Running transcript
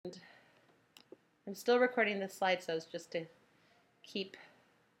I'm still recording this slideshows just to keep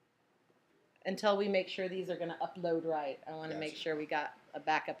until we make sure these are going to upload right. I want to make sure we got a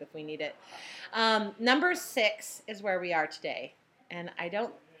backup if we need it. Number 6 is where we are today, and I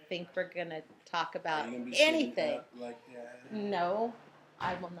don't think we're going to talk about anything. Like that? No,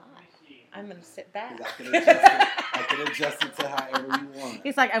 I will not. I'm going to sit back. I can adjust it to however you want.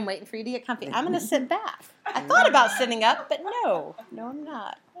 He's like, I'm waiting for you to get comfy. I'm going to sit back. I thought about sitting up, but no, I'm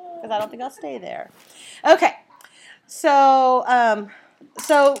not, because I don't think I'll stay there. Okay, so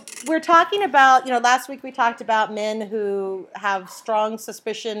we're talking about, last week we talked about men who have strong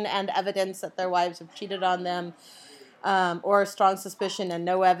suspicion and evidence that their wives have cheated on them, or strong suspicion and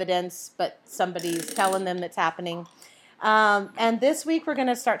no evidence, but somebody's telling them that's happening. And this week we're going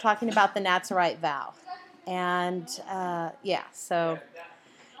to start talking about the Nazirite vow. And, so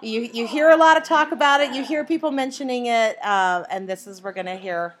you hear a lot of talk about it. You hear people mentioning it, and we're going to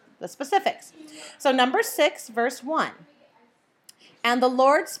hear the specifics. So number 6, verse 1. And the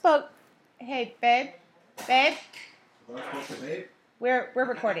Lord spoke. Hey, babe. We're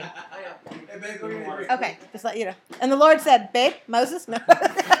recording. Hey, babe, go ahead. Okay, just let you know. And the Lord said, babe, Moses, no.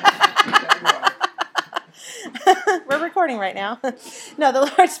 We're recording right now. No,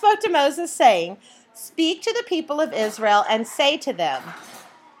 the Lord spoke to Moses, saying, speak to the people of Israel and say to them.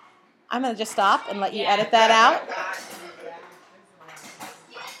 I'm going to just stop and let you edit that out.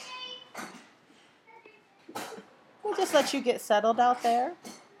 We'll just let you get settled out there.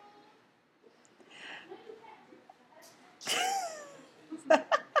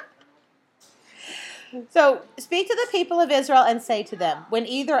 So, speak to the people of Israel and say to them, when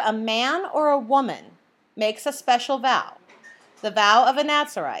either a man or a woman makes a special vow, the vow of a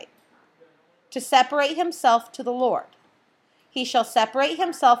Nazirite, to separate himself to the Lord, he shall separate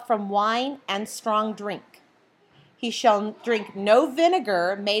himself from wine and strong drink. He shall drink no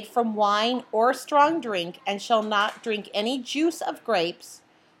vinegar made from wine or strong drink, and shall not drink any juice of grapes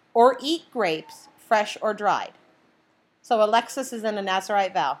or eat grapes, fresh or dried. So Alexis is in a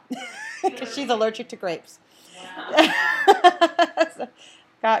Nazirite vow because she's allergic to grapes. So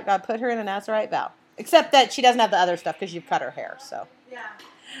God put her in a Nazirite vow, except that she doesn't have the other stuff because you've cut her hair. So,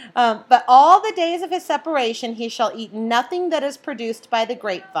 but all the days of his separation he shall eat nothing that is produced by the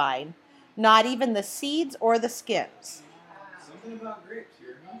grapevine, not even the seeds or the skins. Something about grapes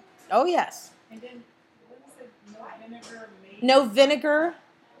here, huh? Oh yes. And then what is it? No vinegar made. No vinegar.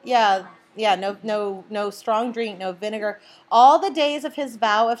 Yeah, no strong drink, no vinegar. All the days of his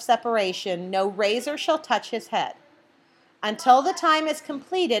vow of separation, no razor shall touch his head. Until the time is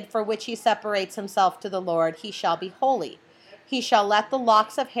completed for which he separates himself to the Lord, he shall be holy. He shall let the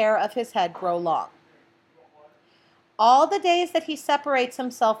locks of hair of his head grow long. All the days that he separates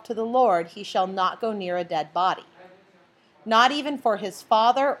himself to the Lord, he shall not go near a dead body, not even for his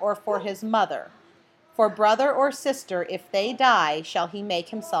father or for his mother. For brother or sister, if they die, shall he make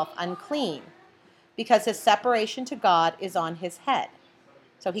himself unclean, because his separation to God is on his head.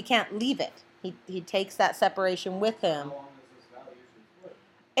 So he can't leave it. He takes that separation with him.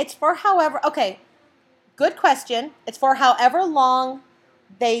 It's for good question. It's for however long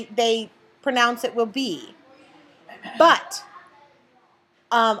they pronounce it will be. But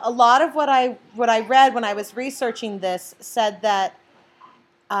a lot of what I read when I was researching this said that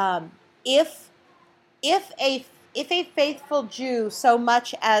if a faithful Jew so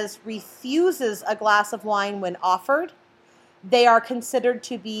much as refuses a glass of wine when offered, they are considered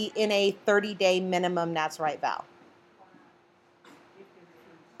to be in a 30-day minimum Nazirite vow.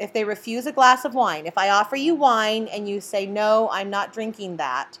 If they refuse a glass of wine, if I offer you wine and you say, no, I'm not drinking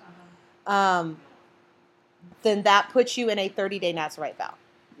that, then that puts you in a 30-day Nazirite vow.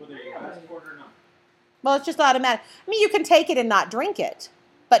 Whether you ask for it or not. Well, it's just automatic. I mean, you can take it and not drink it.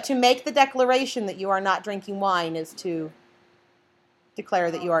 But to make the declaration that you are not drinking wine is to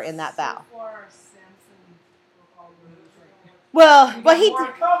declare that you are in that vow. Well, he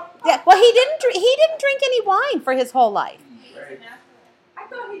didn't drink any wine for his whole life. I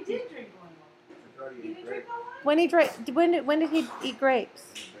thought he did drink wine. He didn't drink wine? When did he eat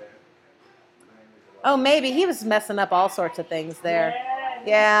grapes? Oh, maybe he was messing up all sorts of things there.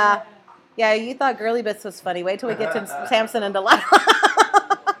 Yeah. You thought Girly Bits was funny. Wait till we get to Samson and Delilah.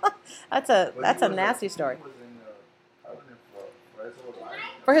 That's a nasty story.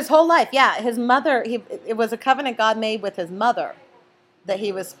 For his whole life, yeah. His mother, it was a covenant God made with his mother that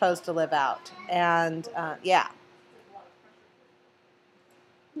he was supposed to live out. And, yeah.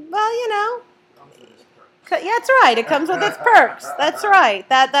 Well, yeah, that's right. It comes with its perks. That's right.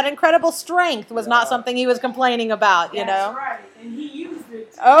 That incredible strength was not something he was complaining about, you know. That's right. And he used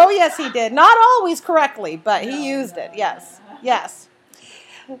it. Oh, yes, he did. Not always correctly, but he used it. Yes.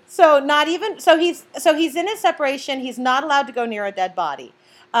 So not even he's in his separation. He's not allowed to go near a dead body,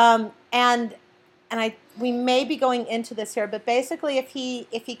 and we may be going into this here, but basically, if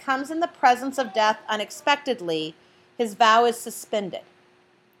he comes in the presence of death unexpectedly, his vow is suspended,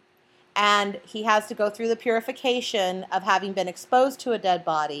 and he has to go through the purification of having been exposed to a dead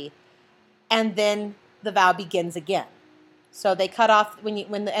body, and then the vow begins again. So they cut off we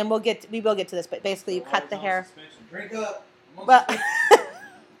will get to this, but basically you cut the hair. Drink up. Well,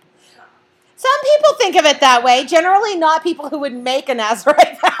 some people think of it that way. Generally, not people who would make a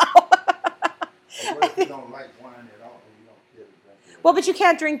Nazarite vow. What if you don't like wine at all? You don't care to drink it? Well, but you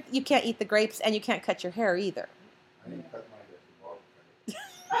can't drink. You can't eat the grapes, and you can't cut your hair either. I didn't cut mine at the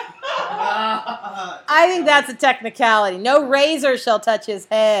barber. I think that's a technicality. No razor shall touch his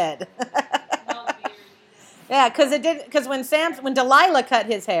head. Yeah, because when Delilah cut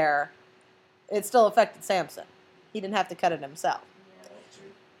his hair, it still affected Samson. He didn't have to cut it himself.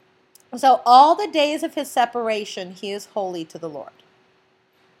 So all the days of his separation, he is holy to the Lord.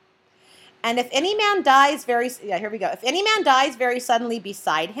 And if any man dies If any man dies very suddenly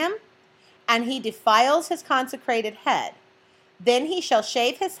beside him, and he defiles his consecrated head, then he shall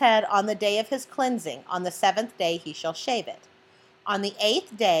shave his head on the day of his cleansing. On the 7th day he shall shave it. On the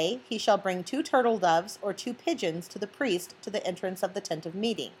 8th day he shall bring 2 turtle doves or 2 pigeons to the priest to the entrance of the tent of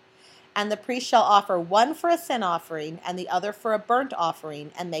meeting. And the priest shall offer one for a sin offering and the other for a burnt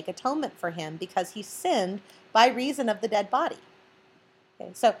offering, and make atonement for him, because he sinned by reason of the dead body.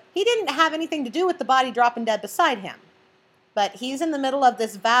 Okay, so he didn't have anything to do with the body dropping dead beside him. But he's in the middle of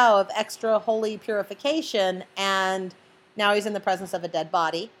this vow of extra holy purification, and now he's in the presence of a dead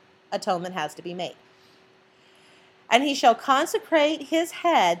body. Atonement has to be made. And he shall consecrate his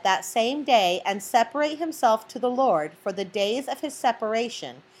head that same day, and separate himself to the Lord for the days of his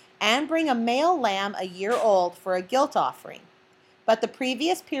separation, and bring a male lamb a year old for a guilt offering. But the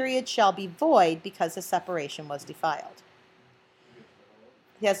previous period shall be void, because his separation was defiled.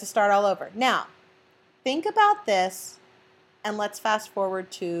 He has to start all over. Now, think about this, and let's fast forward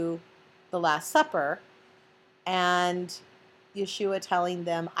to the Last Supper, and Yeshua telling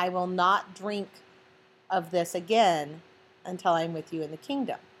them, I will not drink of this again until I'm with you in the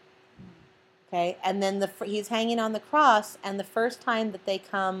kingdom. Okay, and then he's hanging on the cross, and the first time that they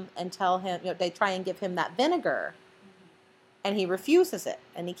come and tell him, they try and give him that vinegar, and he refuses it,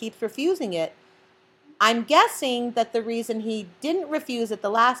 and he keeps refusing it. I'm guessing that the reason he didn't refuse it the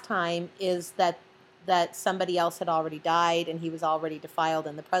last time is that somebody else had already died, and he was already defiled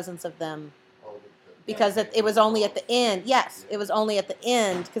in the presence of them, because it was only at the end. Yes, it was only at the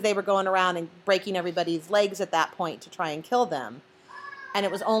end, because they were going around and breaking everybody's legs at that point to try and kill them. And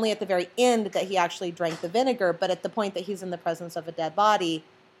it was only at the very end that he actually drank the vinegar. But at the point that he's in the presence of a dead body,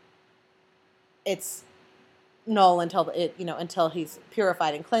 it's null until he's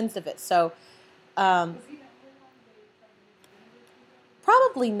purified and cleansed of it. So, probably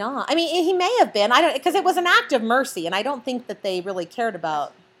not. I mean, he may have been. Because it was an act of mercy, and I don't think that they really cared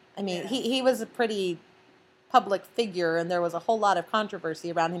about. I mean, he was a pretty public figure, and there was a whole lot of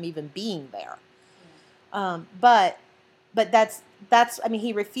controversy around him even being there. But that's. I mean,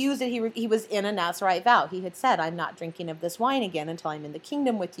 he refused it. He was in a Nazarite vow. He had said, I'm not drinking of this wine again until I'm in the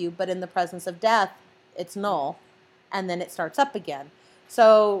kingdom with you. But in the presence of death, it's null. And then it starts up again.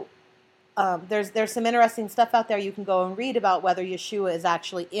 So there's some interesting stuff out there you can go and read about whether Yeshua is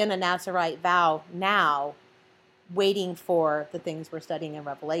actually in a Nazarite vow now, waiting for the things we're studying in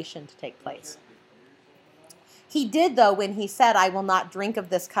Revelation to take place. He did, though, when he said, I will not drink of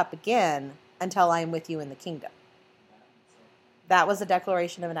this cup again until I am with you in the kingdom. That was a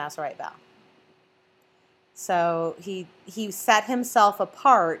declaration of a Nazarite vow. So he set himself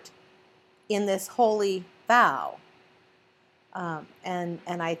apart in this holy vow, and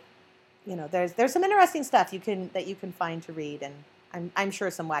I, there's some interesting stuff that you can find to read, and I'm sure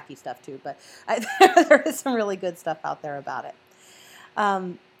some wacky stuff too, but there is some really good stuff out there about it.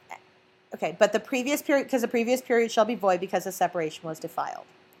 Okay, but the previous period shall be void, because the separation was defiled.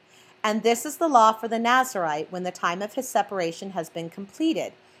 And this is the law for the Nazarite when the time of his separation has been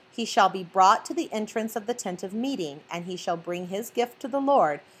completed. He shall be brought to the entrance of the tent of meeting, and he shall bring his gift to the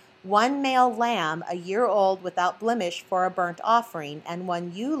Lord, 1 male lamb a year old without blemish for a burnt offering, and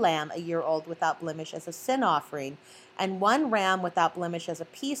 1 ewe lamb a year old without blemish as a sin offering, and 1 ram without blemish as a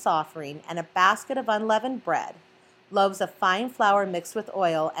peace offering, and a basket of unleavened bread, loaves of fine flour mixed with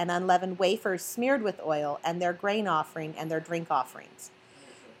oil, and unleavened wafers smeared with oil, and their grain offering and their drink offerings.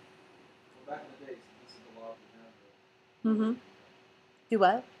 Back in the days, this is the law of the Nazarite. Mm-hmm. Do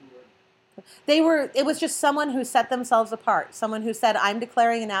what? It was just someone who set themselves apart. Someone who said, I'm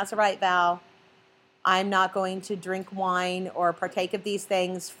declaring a Nazarite vow. I'm not going to drink wine or partake of these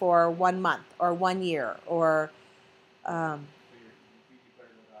things for 1 month or 1 year or, So you declare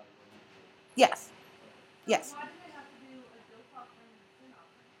that out as yes, yes. Why do they have to do a guilt offering and a sin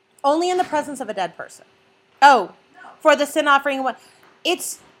offering? Only in the presence of a dead person. Oh, No. for the sin offering one.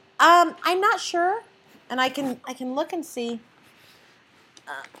 It's, I'm not sure, and I can look and see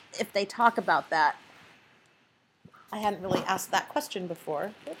if they talk about that. I hadn't really asked that question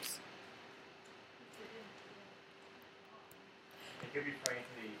before. Oops. It could be praying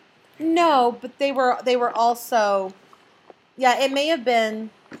to No, but they were also, yeah, it may have been.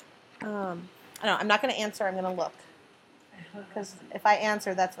 I don't know. I'm not going to answer. I'm going to look, because if I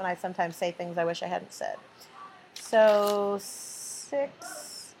answer, that's when I sometimes say things I wish I hadn't said. So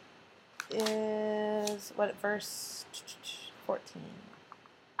 6 is what, verse 14.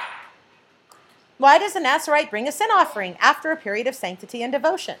 Why does a Nazarite bring a sin offering after a period of sanctity and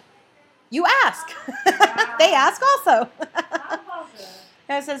devotion? You ask. They ask also.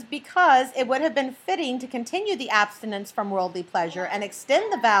 And it says, because it would have been fitting to continue the abstinence from worldly pleasure and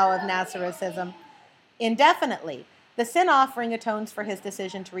extend the vow of Nazaretism indefinitely. The sin offering atones for his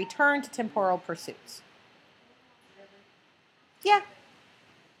decision to return to temporal pursuits. Yeah.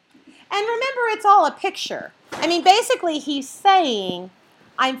 And remember, it's all a picture. I mean, basically, he's saying,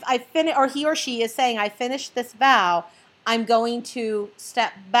 I finished, or he or she is saying, I finished this vow. I'm going to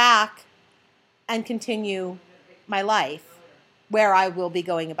step back and continue my life where I will be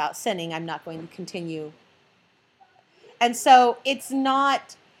going about sinning. I'm not going to continue. And so it's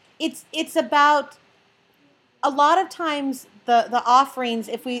not, it's about, a lot of times the offerings,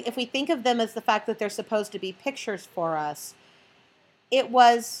 if we think of them as the fact that they're supposed to be pictures for us, it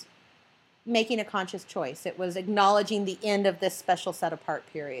was making a conscious choice. It was acknowledging the end of this special set apart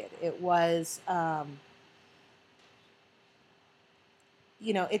period. It was,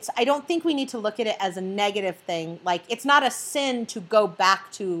 it's, I don't think we need to look at it as a negative thing. Like, it's not a sin to go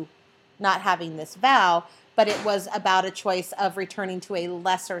back to not having this vow, but it was about a choice of returning to a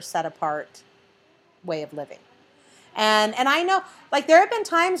lesser set apart way of living. And I know, like, there have been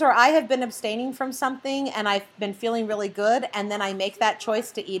times where I have been abstaining from something and I've been feeling really good, and then I make that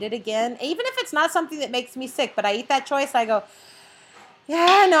choice to eat it again, even if it's not something that makes me sick, but I eat that choice, I go,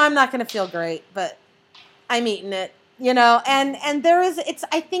 yeah, no, I'm not going to feel great, but I'm eating it, and there is,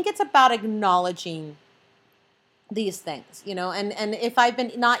 I think it's about acknowledging these things, and if I've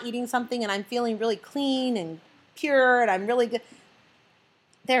been not eating something and I'm feeling really clean and pure and I'm really good,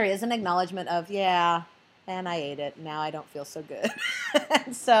 there is an acknowledgement of, yeah, and I ate it. Now I don't feel so good.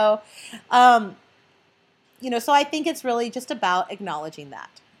 So, so I think it's really just about acknowledging that.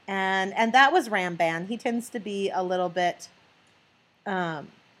 And that was Ramban. He tends to be a little bit on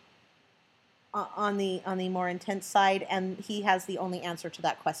the more intense side, and he has the only answer to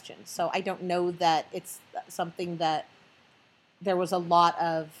that question. So I don't know that it's something that there was a lot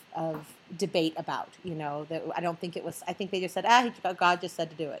of debate about, that I don't think it was, I think they just said, God just said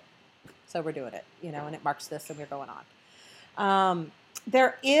to do it. So we're doing it, and it marks this and we're going on.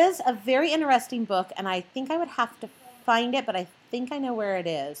 There is a very interesting book, and I think I would have to find it, but I think I know where it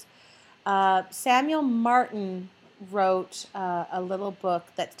is. Samuel Martin wrote a little book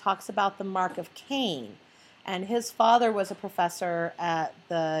that talks about the mark of Cain, and his father was a professor at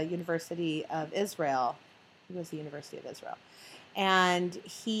the University of Israel. It was the University of Israel. And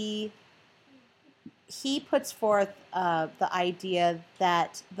he puts forth the idea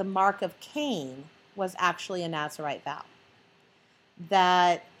that the mark of Cain was actually a Nazirite vow.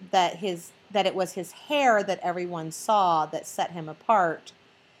 That it was his hair that everyone saw that set him apart,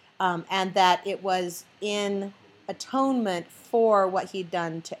 and that it was in atonement for what he'd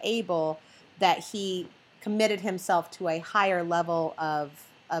done to Abel that he committed himself to a higher level of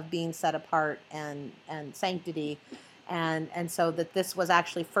being set apart and sanctity, and so that this was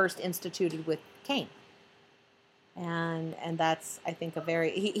actually first instituted with Cain. And that's, I think,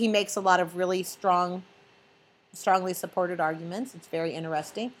 he makes a lot of really strongly supported arguments. It's very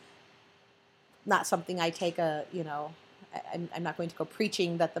interesting. Not something I take I'm not going to go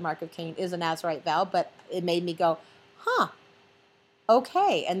preaching that the mark of Cain is a Nazirite vow, but it made me go,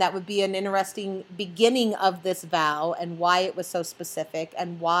 okay. And that would be an interesting beginning of this vow, and why it was so specific,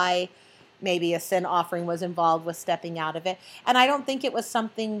 and why maybe a sin offering was involved with stepping out of it. And I don't think it was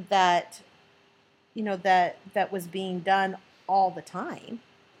something that, that was being done all the time.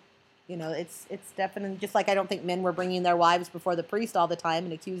 It's definitely, just like I don't think men were bringing their wives before the priest all the time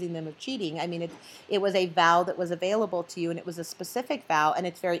and accusing them of cheating. I mean, it was a vow that was available to you, and it was a specific vow. And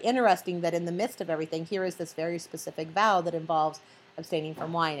it's very interesting that in the midst of everything, here is this very specific vow that involves abstaining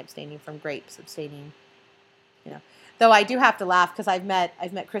from wine, abstaining from grapes, abstaining, Though I do have to laugh because I've met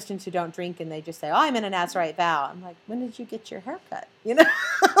Christians who don't drink and they just say, "Oh, I'm in a Nazarite vow." I'm like, "When did you get your hair cut?" You know,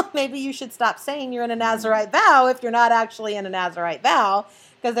 maybe you should stop saying you're in a Nazarite vow if you're not actually in a Nazarite vow,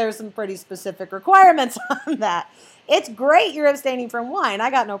 because there's some pretty specific requirements on that. It's great you're abstaining from wine.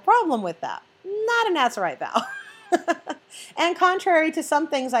 I got no problem with that. Not a Nazarite vow. And contrary to some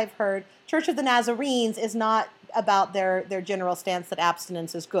things I've heard, Church of the Nazarenes is not about their general stance that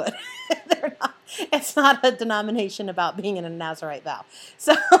abstinence is good. It's not a denomination about being in a Nazarite vow.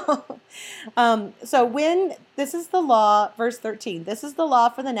 So, so when, this is the law, verse 13, this is the law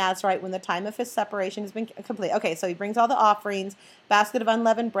for the Nazarite when the time of his separation has been complete. Okay, so he brings all the offerings, basket of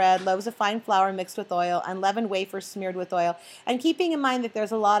unleavened bread, loaves of fine flour mixed with oil, unleavened wafers smeared with oil, and keeping in mind that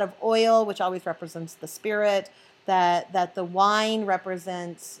there's a lot of oil, which always represents the Spirit, that the wine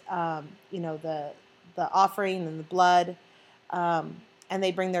represents, the offering and the blood, and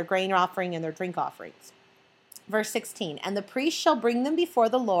they bring their grain offering and their drink offerings. Verse 16, and the priest shall bring them before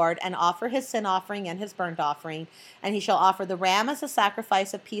the Lord and offer his sin offering and his burnt offering, and he shall offer the ram as a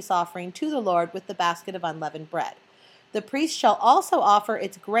sacrifice of peace offering to the Lord with the basket of unleavened bread. The priest shall also offer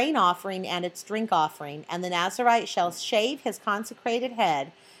its grain offering and its drink offering, and the Nazarite shall shave his consecrated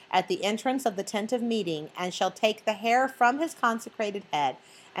head at the entrance of the tent of meeting, and shall take the hair from his consecrated head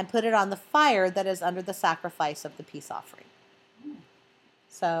and put it on the fire that is under the sacrifice of the peace offering.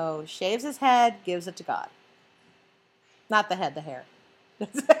 So, shaves his head, gives it to God. Not the head, the hair.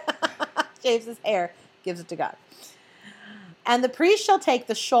 Shaves his hair, gives it to God. And the priest shall take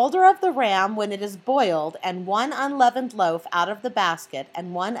the shoulder of the ram when it is boiled, and one unleavened loaf out of the basket,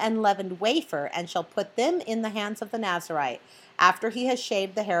 and one unleavened wafer, and shall put them in the hands of the Nazarite, after he has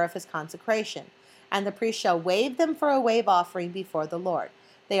shaved the hair of his consecration. And the priest shall wave them for a wave offering before the Lord.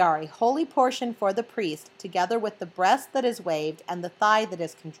 They are a holy portion for the priest, together with the breast that is waved and the thigh that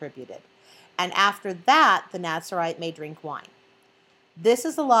is contributed. And after that the Nazarite may drink wine. This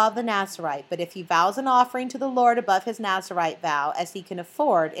is the law of the Nazarite, but if he vows an offering to the Lord above his Nazarite vow, as he can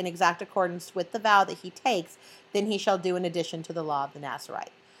afford, in exact accordance with the vow that he takes, then he shall do in addition to the law of the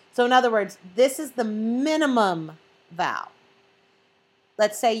Nazarite. So in other words, this is the minimum vow.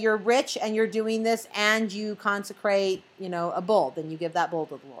 Let's say you're rich and you're doing this and you consecrate, a bull, then you give that bull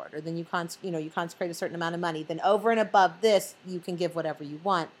to the Lord. Or then you consecrate a certain amount of money. Then over and above this, you can give whatever you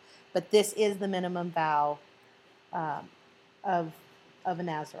want. But this is the minimum vow of a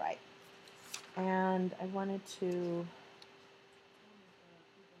Nazarite. And I wanted to...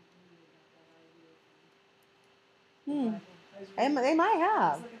 They might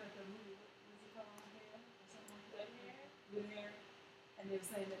have. And they were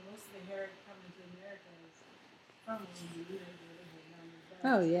saying that most of the hair coming to America is from India,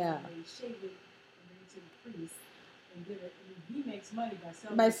 Oh, yeah. They shave it and bring it to the priest and give it. And he makes money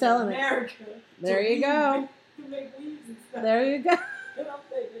by selling it in America. There you go. To make weaves and stuff. There you go. And I'm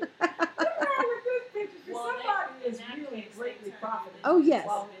thinking, what's wrong with this picture? Because somebody is really greatly profiting. Oh, yes.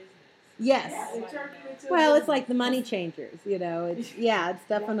 Yes. Yeah, they turned it into Well, it's like the money changers, It's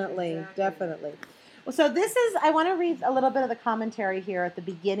definitely. Well, so I want to read a little bit of the commentary here at the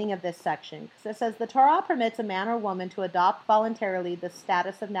beginning of this section. Because it says, the Torah permits a man or woman to adopt voluntarily the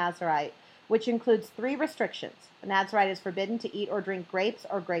status of Nazarite, which includes 3 restrictions. A Nazarite is forbidden to eat or drink grapes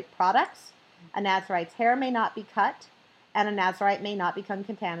or grape products. A Nazarite's hair may not be cut. And a Nazarite may not become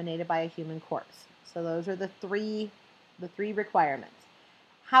contaminated by a human corpse. So those are the three requirements.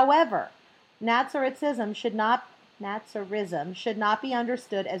 However, Nazarism should not be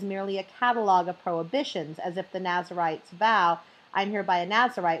understood as merely a catalog of prohibitions, as if the Nazarite's vow, "I'm hereby a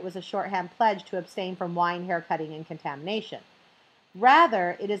Nazarite," was a shorthand pledge to abstain from wine, hair cutting, and contamination.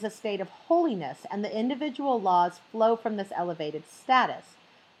 Rather, it is a state of holiness, and the individual laws flow from this elevated status.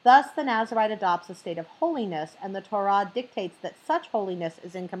 Thus, the Nazarite adopts a state of holiness, and the Torah dictates that such holiness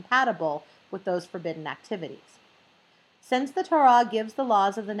is incompatible with those forbidden activities. Since the Torah gives the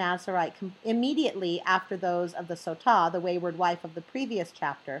laws of the Nazarite immediately after those of the Sotah, the wayward wife of the previous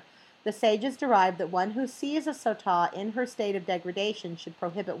chapter, the sages derive that one who sees a Sotah in her state of degradation should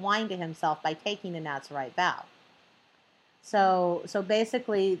prohibit wine to himself by taking a Nazarite vow. So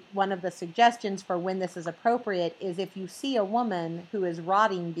basically, one of the suggestions for when this is appropriate is if you see a woman who is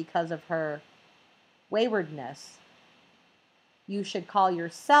rotting because of her waywardness, you should call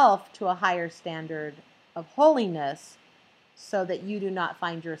yourself to a higher standard of holiness so that you do not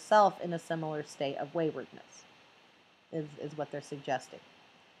find yourself in a similar state of waywardness, is what they're suggesting.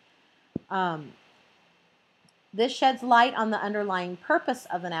 This sheds light on the underlying purpose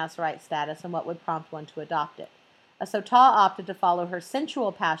of the Nazarite status and what would prompt one to adopt it. A Sotah opted to follow her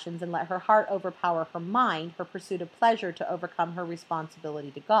sensual passions and let her heart overpower her mind, her pursuit of pleasure to overcome her responsibility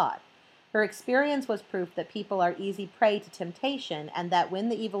to God. Her experience was proof that people are easy prey to temptation, and that when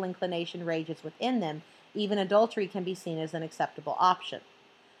the evil inclination rages within them, even adultery can be seen as an acceptable option.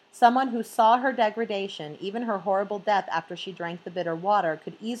 Someone who saw her degradation, even her horrible death after she drank the bitter water,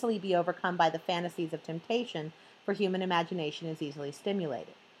 could easily be overcome by the fantasies of temptation, for human imagination is easily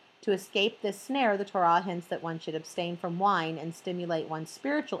stimulated. To escape this snare, the Torah hints that one should abstain from wine and stimulate one's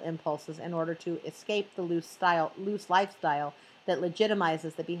spiritual impulses in order to escape the loose lifestyle that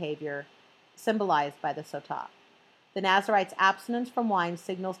legitimizes the behavior symbolized by the sotah. The Nazarite's abstinence from wine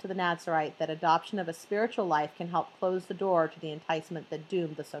signals to the Nazarite that adoption of a spiritual life can help close the door to the enticement that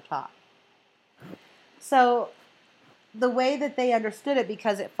doomed the sotah. So the way that they understood it,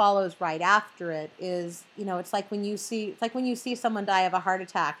 because it follows right after it, is, it's like when you see someone die of a heart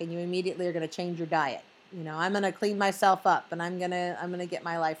attack and you immediately are going to change your diet. I'm going to clean myself up and I'm going to get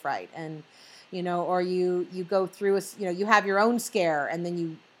my life right. And, or you go through you have your own scare and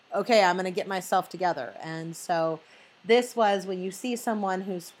then I'm going to get myself together. And so this was when you see someone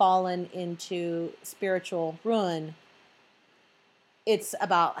who's fallen into spiritual ruin, it's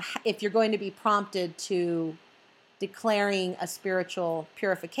about, if you're going to be prompted to declaring a spiritual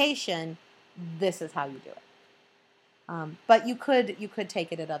purification, this is how you do it. But you could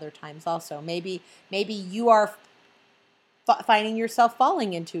take it at other times also. Maybe you are finding yourself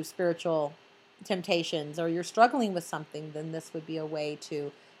falling into spiritual temptations, or you're struggling with something, then this would be a way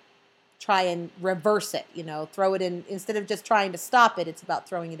to try and reverse it, throw it in. Instead of just trying to stop it, it's about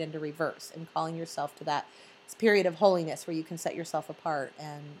throwing it into reverse and calling yourself to that period of holiness where you can set yourself apart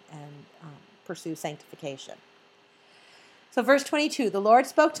and pursue sanctification. So verse 22, the Lord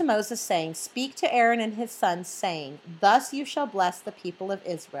spoke to Moses, saying, Speak to Aaron and his sons, saying, Thus you shall bless the people of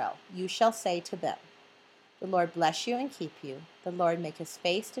Israel. You shall say to them, The Lord bless you and keep you. The Lord make his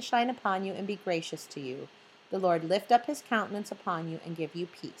face to shine upon you and be gracious to you. The Lord lift up his countenance upon you and give you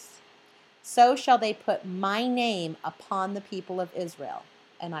peace. So shall they put my name upon the people of Israel,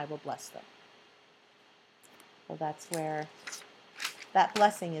 and I will bless them. So that's where that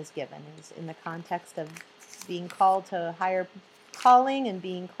blessing is given, is in the context of being called to a higher calling and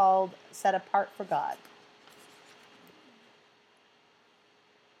being called, set apart for God.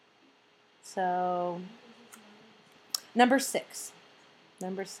 So, number six,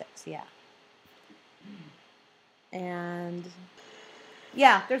 yeah. And,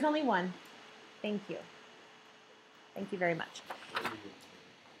 yeah, there's only one. Thank you. Thank you very much.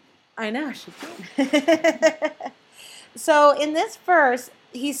 I know, she can. So in this verse,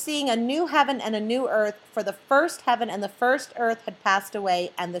 he's seeing a new heaven and a new earth, for the first heaven and the first earth had passed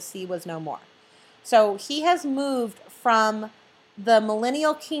away, and the sea was no more. So he has moved from the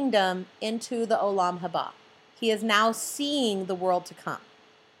millennial kingdom into the Olam Haba. He is now seeing the world to come.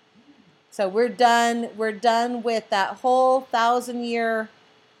 So we're done with that whole 1,000-year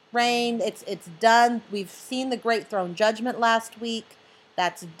reign. It's done. We've seen the great throne judgment last week.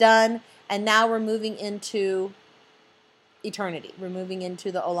 That's done. And now we're moving into eternity. We're moving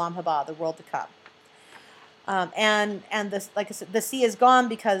into the Olam Haba, the world to come. And this, like I said, the sea is gone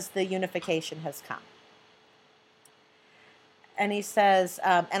because the unification has come. And he says,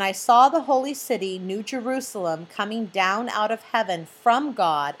 and I saw the holy city, New Jerusalem, coming down out of heaven from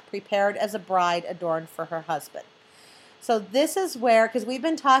God, prepared as a bride adorned for her husband. So this is where, because we've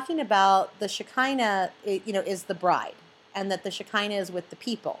been talking about the Shekinah, is the bride, and that the Shekinah is with the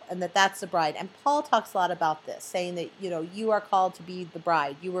people, and that's the bride. And Paul talks a lot about this, saying that, you are called to be the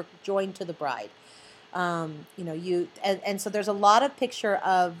bride. You were joined to the bride. And so there's a lot of picture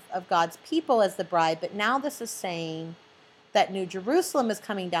of God's people as the bride, but now this is saying that New Jerusalem is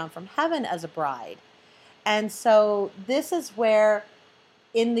coming down from heaven as a bride. And so this is where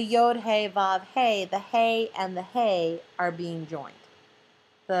in the Yod He Vav He, the He and the He are being joined.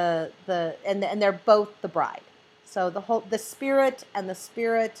 And they're both the bride. So the spirit and the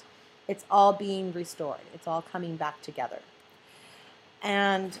spirit, it's all being restored. It's all coming back together.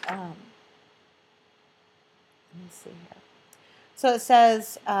 And let me see here. So it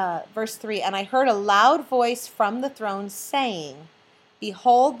says, verse 3, and I heard a loud voice from the throne saying,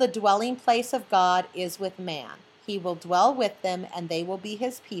 Behold, the dwelling place of God is with man. He will dwell with them, and they will be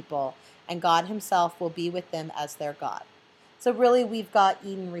his people, and God himself will be with them as their God. So really, we've got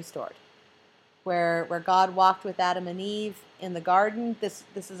Eden restored. Where God walked with Adam and Eve in the garden, this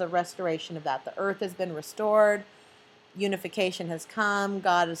is a restoration of that. The earth has been restored. Unification has come.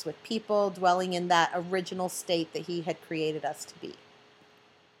 God is with people, dwelling in that original state that he had created us to be.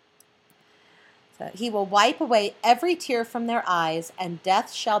 So he will wipe away every tear from their eyes, and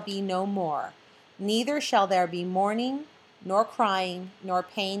death shall be no more. Neither shall there be mourning, nor crying, nor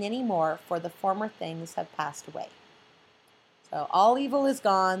pain any more, for the former things have passed away. So all evil is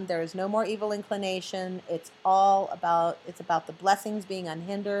gone. There is no more evil inclination. It's about the blessings being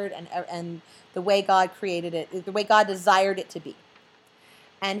unhindered and the way God created it, the way God desired it to be.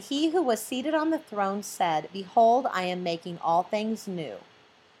 And he who was seated on the throne said, "Behold, I am making all things new."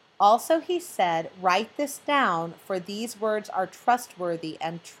 Also he said, "Write this down, for these words are trustworthy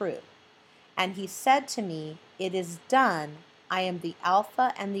and true." And he said to me, "It is done. I am the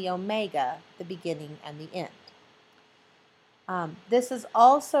Alpha and the Omega, the beginning and the end." This is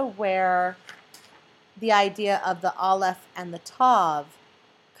also where the idea of the Aleph and the Tav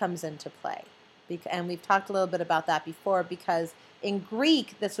comes into play. And we've talked a little bit about that before, because in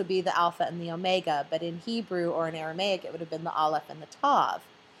Greek, this would be the Alpha and the Omega, but in Hebrew or in Aramaic, it would have been the Aleph and the Tav.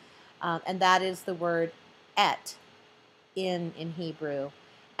 And that is the word et in Hebrew.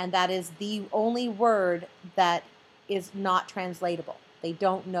 And that is the only word that is not translatable. They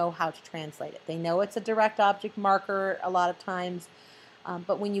don't know how to translate it. They know it's a direct object marker a lot of times.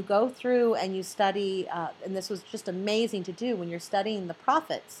 But when you go through and you study, and this was just amazing to do, when you're studying the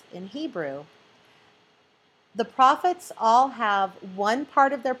prophets in Hebrew, the prophets all have one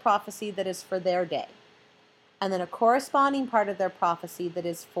part of their prophecy that is for their day, and then a corresponding part of their prophecy that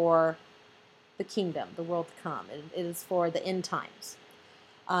is for the kingdom, the world to come. It is for the end times.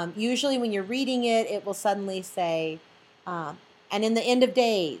 Usually when you're reading it, it will suddenly say, and in the end of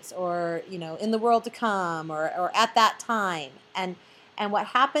days, or, in the world to come, or at that time. And what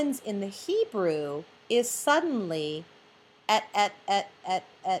happens in the Hebrew is suddenly et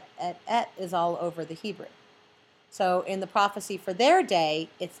is all over the Hebrew. So in the prophecy for their day,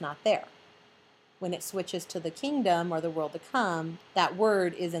 it's not there. When it switches to the kingdom or the world to come, that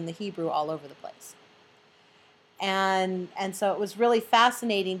word is in the Hebrew all over the place. And so it was really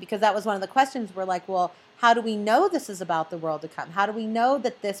fascinating, because that was one of the questions. We're like, well, how do we know this is about the world to come? How do we know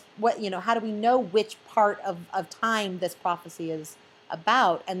that how do we know which part of time this prophecy is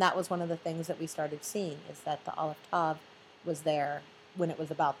about? And that was one of the things that we started seeing, is that the Aleph Tav was there when it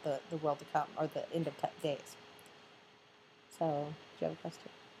was about the world to come, or the end of days. So, do you have a question?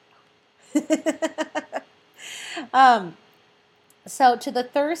 So to the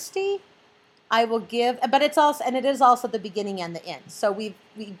thirsty, I will give, but it is also the beginning and the end. So we've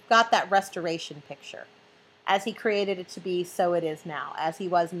got that restoration picture. As he created it to be, so it is now. As he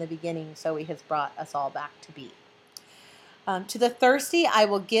was in the beginning, so he has brought us all back to be. To the thirsty, I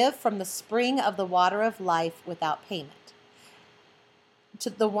will give from the spring of the water of life without payment. To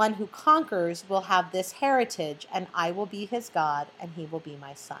the one who conquers will have this heritage, and I will be his God, and he will be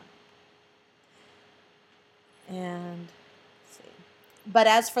my son. And let's see. But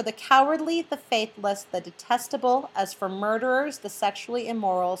as for the cowardly, the faithless, the detestable, as for murderers, the sexually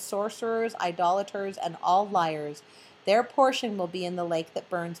immoral, sorcerers, idolaters, and all liars, their portion will be in the lake that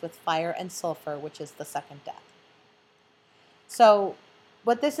burns with fire and sulfur, which is the second death. So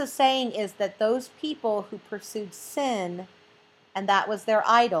what this is saying is that those people who pursued sin, and that was their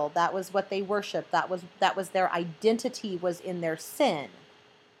idol, that was what they worshiped, that was their identity, was in their sin,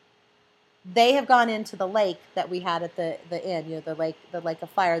 they have gone into the lake that we had at the end, the lake of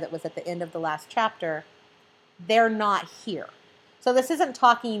fire that was at the end of the last chapter. They're not here. So this isn't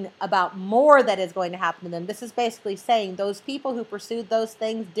talking about more that is going to happen to them. This is basically saying those people who pursued those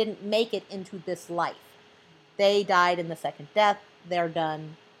things didn't make it into this life. They died in the second death. They're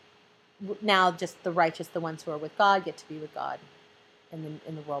done. Now just the righteous, the ones who are with God, get to be with God in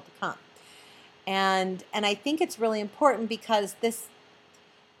the world to come. And I think it's really important, because this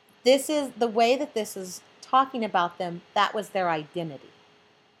is the way that this is talking about them. That was their identity.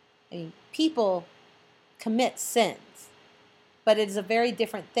 I mean, people commit sins, but it is a very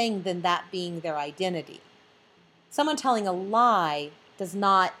different thing than that being their identity. Someone telling a lie does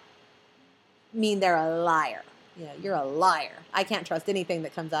not mean they're a liar. You're a liar. I can't trust anything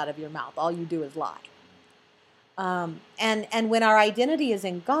that comes out of your mouth. All you do is lie. And when our identity is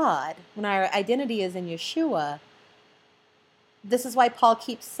in God, when our identity is in Yeshua, this is why Paul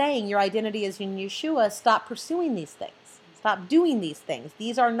keeps saying your identity is in Yeshua. Stop pursuing these things. Stop doing these things.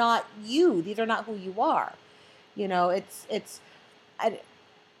 These are not you. These are not who you are. It's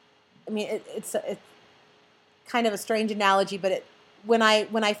kind of a strange analogy, but when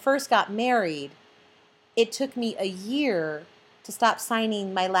I first got married, it took me a year to stop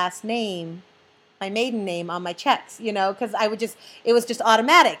signing my last name, my maiden name, on my checks, because it was just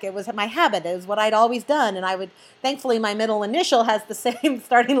automatic. It was my habit. It was what I'd always done. And thankfully my middle initial has the same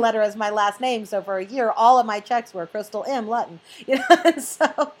starting letter as my last name. So for a year, all of my checks were Crystal M. Lutton,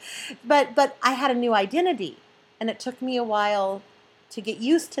 So, but I had a new identity, and it took me a while to get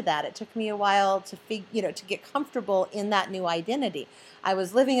used to that. It took me a while to to get comfortable in that new identity. I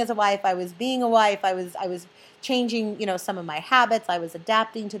was living as a wife. I was being a wife. I was changing, some of my habits. I was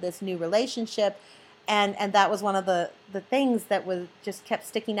adapting to this new relationship. And that was one of the things that was just kept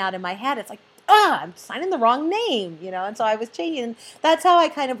sticking out in my head. It's like, I'm signing the wrong name, and so I was changing. And that's how I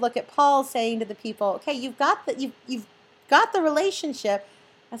kind of look at Paul saying to the people, okay, you've got the relationship.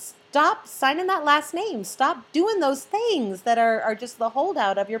 Stop signing that last name. Stop doing those things that are just the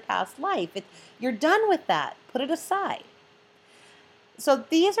holdout of your past life. You're done with that. Put it aside. So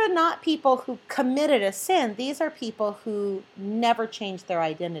these are not people who committed a sin. These are people who never changed their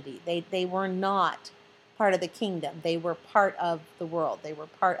identity. They were not part of the kingdom. They were part of the world. They were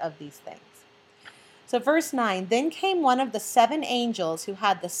part of these things. So verse 9, then came one of the 7 angels who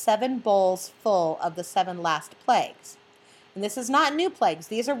had the 7 bowls full of the 7 last plagues. And this is not new plagues.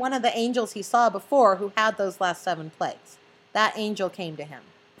 These are one of the angels he saw before who had those last 7 plagues. That angel came to him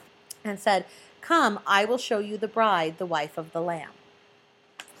and said, come, I will show you the bride, the wife of the Lamb.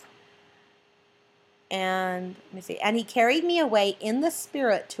 And let me see. And he carried me away in the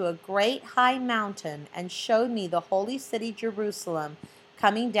spirit to a great high mountain and showed me the holy city Jerusalem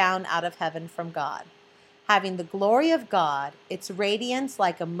coming down out of heaven from God, having the glory of God, its radiance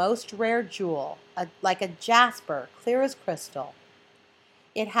like a most rare jewel, like a jasper, clear as crystal.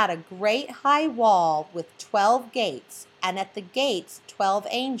 It had a great high wall with 12 gates, and at the gates 12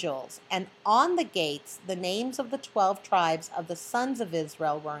 angels, and on the gates the names of the 12 tribes of the sons of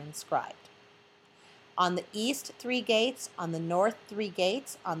Israel were inscribed. On the east 3 gates, on the north 3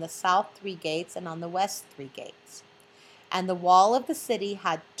 gates, on the south 3 gates, and on the west 3 gates. And the wall of the city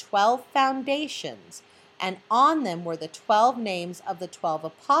had 12 foundations, and on them were the 12 names of the 12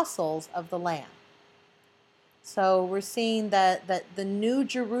 apostles of the Lamb. So we're seeing that the new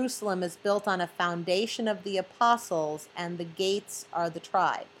Jerusalem is built on a foundation of the apostles, and the gates are the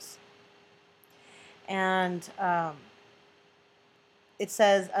tribes. And it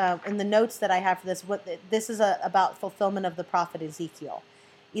says in the notes that I have for this is about fulfillment of the prophet Ezekiel.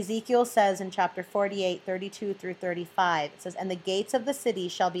 Ezekiel says in chapter 48, 32 through 35, it says, and the gates of the city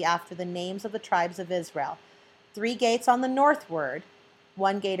shall be after the names of the tribes of Israel. 3 gates on the northward,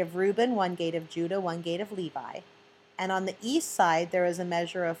 1 gate of Reuben, 1 gate of Judah, 1 gate of Levi. And on the east side there is a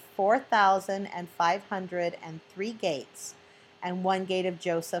measure of 4,503 gates, and 1 gate of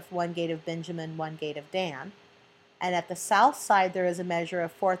Joseph, 1 gate of Benjamin, 1 gate of Dan. And at the south side there is a measure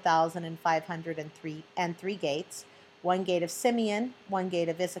of 4,503 and 3 gates, 1 gate of Simeon, 1 gate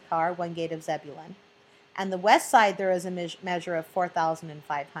of Issachar, 1 gate of Zebulun. And the west side there is a measure of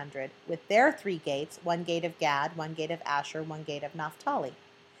 4,500, with their 3 gates, 1 gate of Gad, 1 gate of Asher, 1 gate of Naphtali.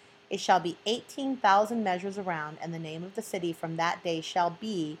 It shall be 18,000 measures around, and the name of the city from that day shall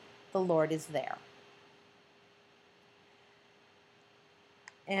be, the Lord is there.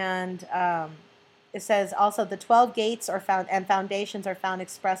 And it says also the 12 gates are found and foundations are found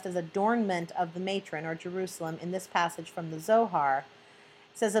expressed as adornment of the matron or Jerusalem in this passage from the Zohar.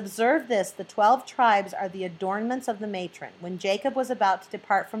 It says, observe this, the 12 tribes are the adornments of the matron. When Jacob was about to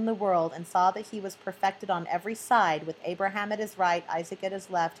depart from the world and saw that he was perfected on every side, with Abraham at his right, Isaac at his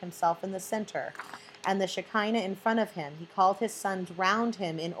left, himself in the center, and the Shekinah in front of him, he called his sons round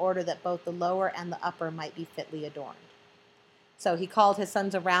him in order that both the lower and the upper might be fitly adorned. So he called his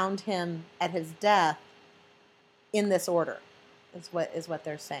sons around him at his death in this order, is what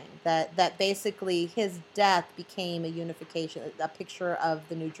they're saying. That basically his death became a unification, a picture of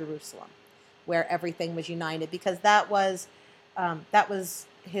the New Jerusalem, where everything was united, because that was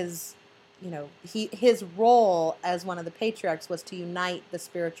his, his role as one of the patriarchs was to unite the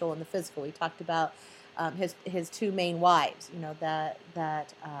spiritual and the physical. He talked about his 2 main wives, that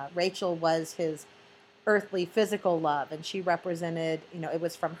Rachel was his earthly physical love, and she represented, it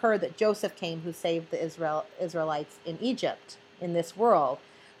was from her that Joseph came, who saved the Israelites in Egypt, in this world.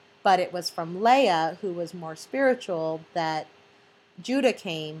 But it was from Leah, who was more spiritual, that Judah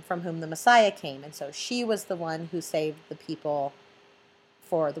came, from whom the Messiah came, and so she was the one who saved the people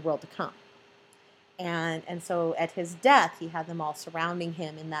for the world to come. And so at his death, he had them all surrounding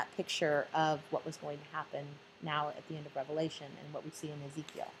him in that picture of what was going to happen now at the end of Revelation and what we see in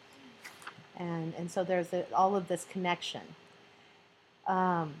Ezekiel. And so there's all of this connection.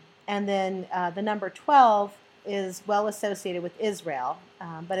 And then the number 12 is well associated with Israel,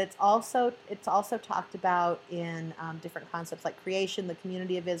 but it's also talked about in different concepts like creation, the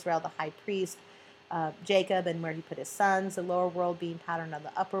community of Israel, the high priest, Jacob and where he put his sons, the lower world being patterned on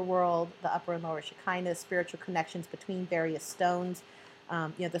the upper world, the upper and lower Shekinah, spiritual connections between various stones.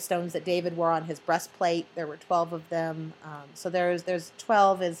 The stones that David wore on his breastplate, there were 12 of them. So there's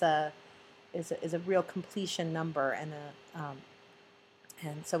 12 is a real completion number and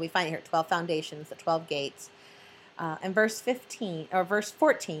And so we find here 12 foundations, the 12 gates. And verse 15, or verse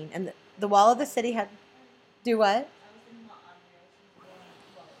 14, and the wall of the city had, do what?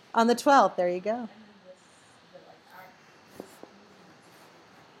 On the 12th, there you go.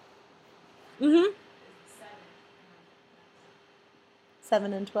 Mm-hmm.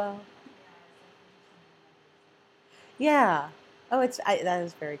 7 and 12. Yeah. Oh, that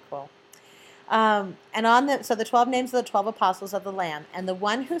is very cool. And so the 12 names of the 12 apostles of the Lamb, and the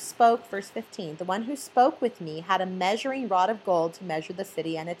one who spoke, verse 15, the one who spoke with me had a measuring rod of gold to measure the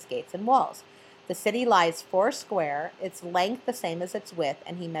city and its gates and walls. The city lies 4 square, its length the same as its width,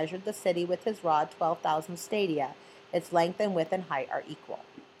 and he measured the city with his rod 12,000 stadia. Its length and width and height are equal.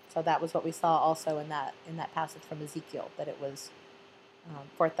 So that was what we saw also in that passage from Ezekiel, that it was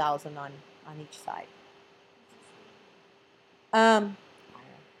 4,000 on each side. I'm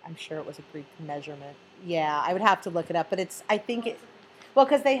sure it was a Greek measurement. Yeah, I would have to look it up, but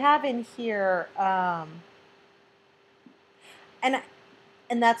because they have in here, and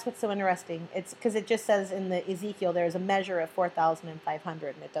that's what's so interesting. It's because it just says in the Ezekiel there's a measure of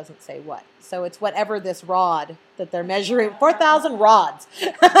 4,500, and it doesn't say what. So it's whatever this rod that they're measuring, 4,000 rods,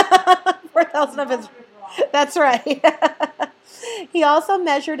 4,000 of his. That's right. He also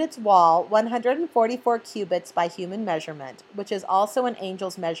measured its wall 144 cubits by human measurement, which is also an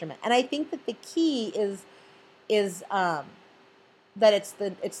angel's measurement. And I think that the key is that it's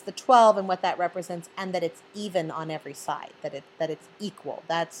the 12 and what that represents, and that it's even on every side, that it's equal.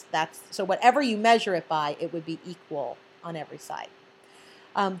 That's so whatever you measure it by, it would be equal on every side.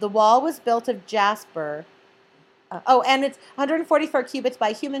 The wall was built of jasper. And it's 144 cubits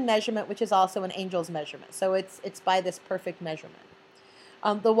by human measurement, which is also an angel's measurement. So it's by this perfect measurement.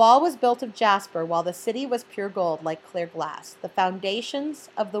 The wall was built of jasper, while the city was pure gold, like clear glass. The foundations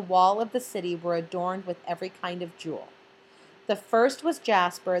of the wall of the city were adorned with every kind of jewel. The first was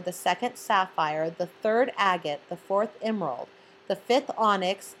jasper, the second sapphire, the third agate, the fourth emerald, the fifth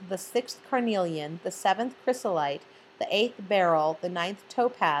onyx, the sixth carnelian, the seventh chrysolite, the eighth beryl, the ninth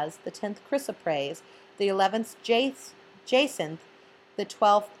topaz, the 10th chrysoprase, the 11th jacinth, the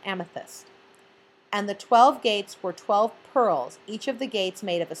 12th amethyst. And the 12 gates were 12 pearls, each of the gates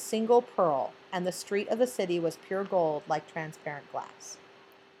made of a single pearl, and the street of the city was pure gold like transparent glass.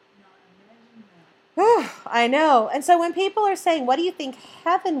 I know. And so when people are saying, what do you think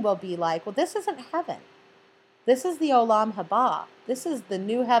heaven will be like? Well, this isn't heaven. This is the Olam Haba. This is the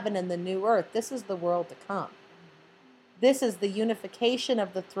new heaven and the new earth. This is the world to come. This is the unification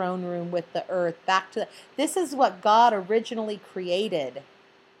of the throne room with the earth this is what God originally created.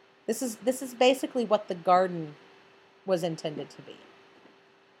 This is basically what the garden was intended to be.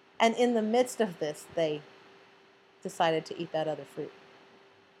 And in the midst of this, they decided to eat that other fruit.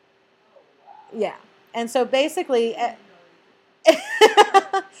 Yeah. And so basically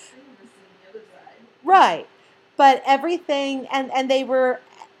right. But everything and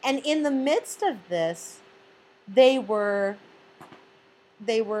in the midst of this, they were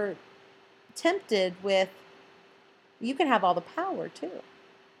tempted with, you can have all the power too.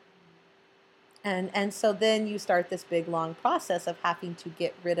 And so then you start this big long process of having to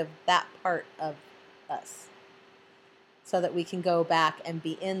get rid of that part of us so that we can go back and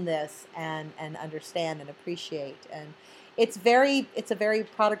be in this and understand and appreciate. And it's a very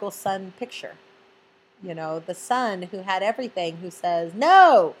prodigal son picture. You know, the son who had everything, who says,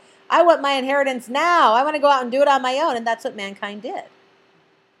 no, I want my inheritance now. I want to go out and do it on my own. And that's what mankind did.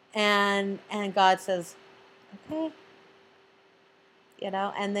 And God says, okay. You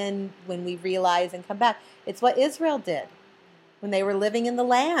know, and then when we realize and come back, it's what Israel did when they were living in the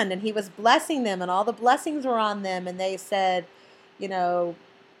land and he was blessing them and all the blessings were on them. And they said, you know,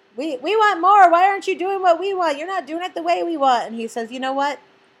 we want more. Why aren't you doing what we want? You're not doing it the way we want. And he says, you know what?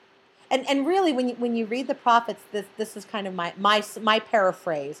 And really, when you read the prophets, this is kind of my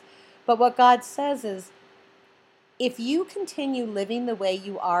paraphrase. But what God says is, if you continue living the way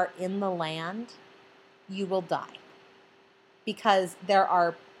you are in the land, you will die. Because there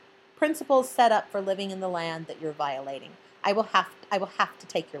are principles set up for living in the land that you're violating. I will have to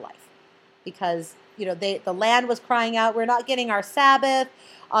take your life, because you know the land was crying out, we're not getting our Sabbath.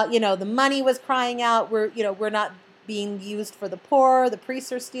 The money was crying out, we're not being used for the poor. The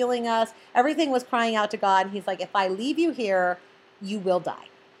priests are stealing us. Everything was crying out to God, and He's like, if I leave you here, you will die.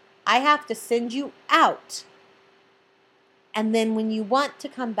 I have to send you out, and then when you want to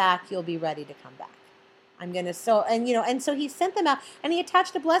come back, you'll be ready to come back. So He sent them out, and He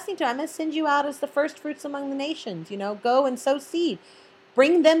attached a blessing to it. I'm going to send you out as the first fruits among the nations. Go and sow seed,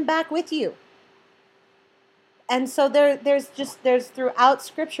 bring them back with you. And so there's throughout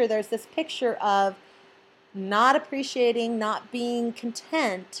Scripture, there's this picture of not appreciating, not being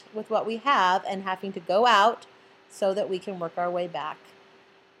content with what we have, and having to go out so that we can work our way back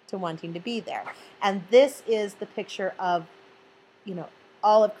to wanting to be there. And this is the picture of,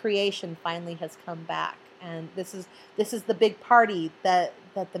 all of creation finally has come back. And this is the big party that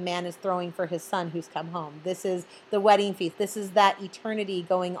the man is throwing for his son who's come home. This is the wedding feast. This is that eternity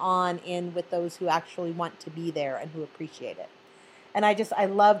going on in with those who actually want to be there and who appreciate it. And I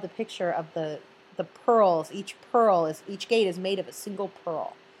love the picture of the pearls. Each gate is made of a single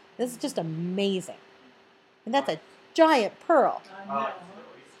pearl. This is just amazing. And that's a giant pearl. Oyster.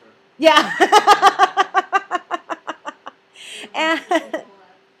 Yeah.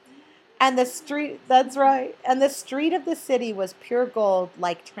 And the street, that's right. And the street of the city was pure gold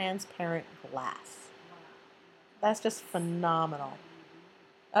like transparent glass. That's just phenomenal.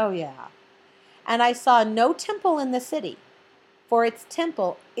 Oh, yeah. And I saw no temple in the city, for its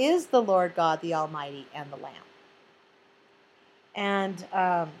temple is the Lord God, the Almighty, and the Lamb. And,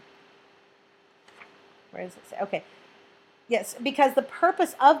 where does it say? Okay. Yes, because the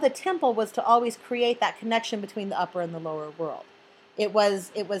purpose of the temple was to always create that connection between the upper and the lower world. It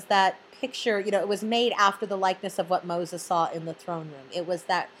was that picture, it was made after the likeness of what Moses saw in the throne room. It was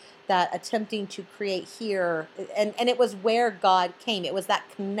that attempting to create here, and it was where God came. It was that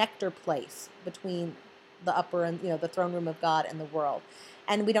connector place between the upper and, the throne room of God and the world.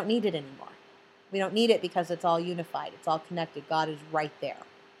 And we don't need it anymore. We don't need it because it's all unified. It's all connected. God is right there.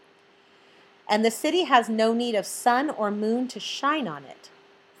 And the city has no need of sun or moon to shine on it,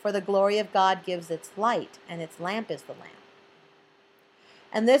 for the glory of God gives its light, and its lamp is the Lamb.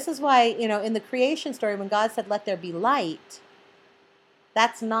 And this is why, in the creation story, when God said, "Let there be light,"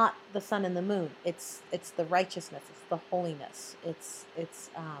 that's not the sun and the moon. It's the righteousness. It's the holiness.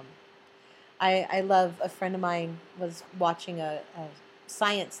 I love, a friend of mine was watching a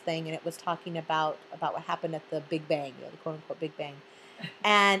science thing, and it was talking about what happened at the Big Bang, the quote unquote Big Bang.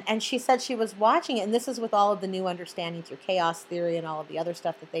 And she said she was watching it, and this is with all of the new understanding through chaos theory and all of the other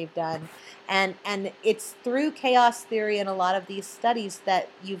stuff that they've done. And it's through chaos theory and a lot of these studies that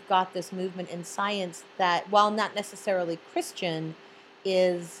you've got this movement in science that, while not necessarily Christian,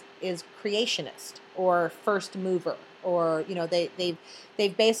 is creationist or first mover, or they've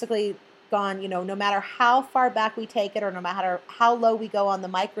basically gone, no matter how far back we take it or no matter how low we go on the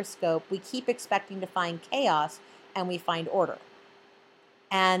microscope, we keep expecting to find chaos, and we find order.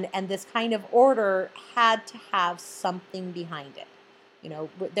 And this kind of order had to have something behind it.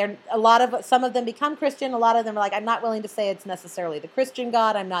 Some of them become Christian. A lot of them are like, I'm not willing to say it's necessarily the Christian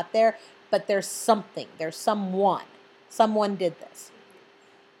God. I'm not there, but there's something. There's someone. Someone did this.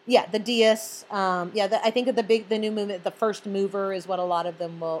 Yeah, the deists. I think of the new movement, the first mover is what a lot of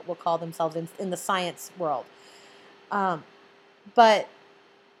them will call themselves in the science world. But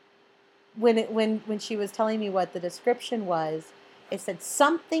when she was telling me what the description was, it said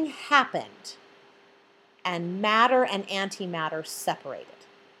something happened and matter and antimatter separated.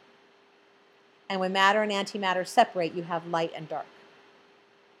 And when matter and antimatter separate, you have light and dark.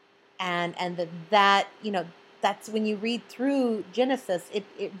 And that's when you read through Genesis,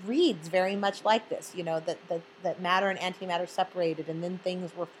 it reads very much like this, that matter and antimatter separated, and then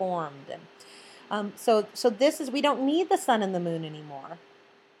things were formed. And so this is, we don't need the sun and the moon anymore,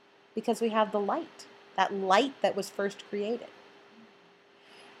 because we have the light, that light that was first created.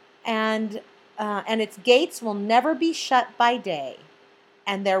 And its gates will never be shut by day,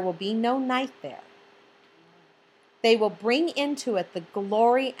 and there will be no night there. They will bring into it the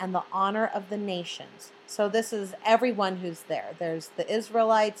glory and the honor of the nations. So this is everyone who's there. There's the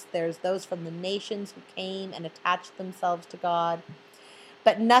Israelites, there's those from the nations who came and attached themselves to God.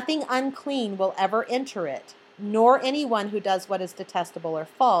 But nothing unclean will ever enter it, nor anyone who does what is detestable or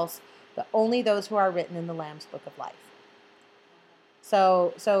false, but only those who are written in the Lamb's Book of Life.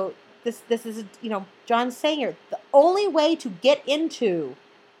 So this is, John's saying here, the only way to get into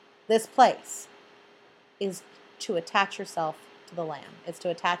this place is to attach yourself to the Lamb. It's to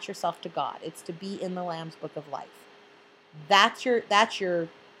attach yourself to God. It's to be in the Lamb's Book of Life. That's your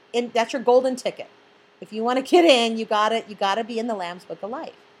golden ticket. If you want to get in, you gotta be in the Lamb's Book of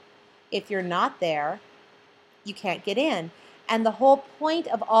Life. If you're not there, you can't get in. And the whole point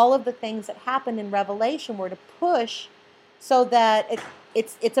of all of the things that happened in Revelation were to push so that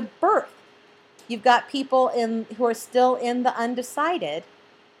it's a birth. You've got people who are still in the undecided,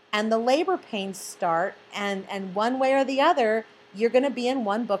 and the labor pains start, and one way or the other, you're going to be in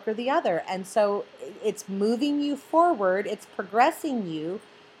one book or the other. And so it's moving you forward, it's progressing you,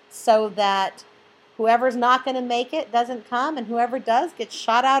 so that whoever's not going to make it doesn't come, and whoever does gets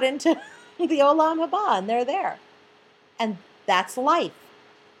shot out into the Olam Haba, and they're there. And that's life.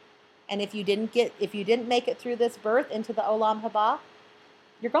 And if you didn't make it through this birth into the Olam Haba,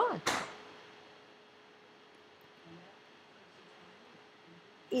 you're gone.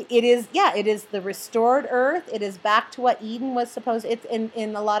 It is the restored earth. It is back to what Eden was supposed. It's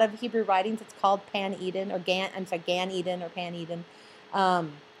in a lot of Hebrew writings. It's called Gan Eden or Gan Eden or Pan Eden,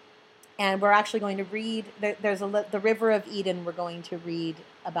 and we're actually going to read. There's the River of Eden. We're going to read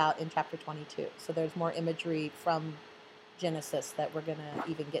about in chapter 22. So there's more imagery from Genesis that we're going to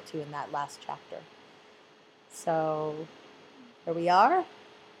even get to in that last chapter. So here we are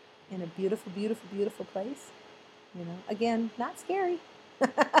in a beautiful, beautiful, beautiful place. You know, again, not scary.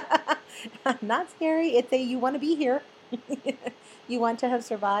 Not scary. It's you want to be here. You want to have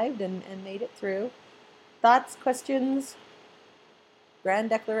survived and made it through. Thoughts, questions, grand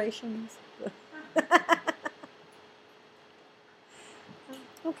declarations?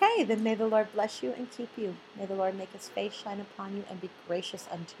 Okay, then may the Lord bless you and keep you. May the Lord make his face shine upon you and be gracious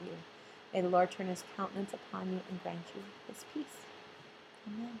unto you. May the Lord turn his countenance upon you and grant you his peace.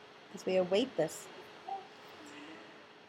 Amen. As we await this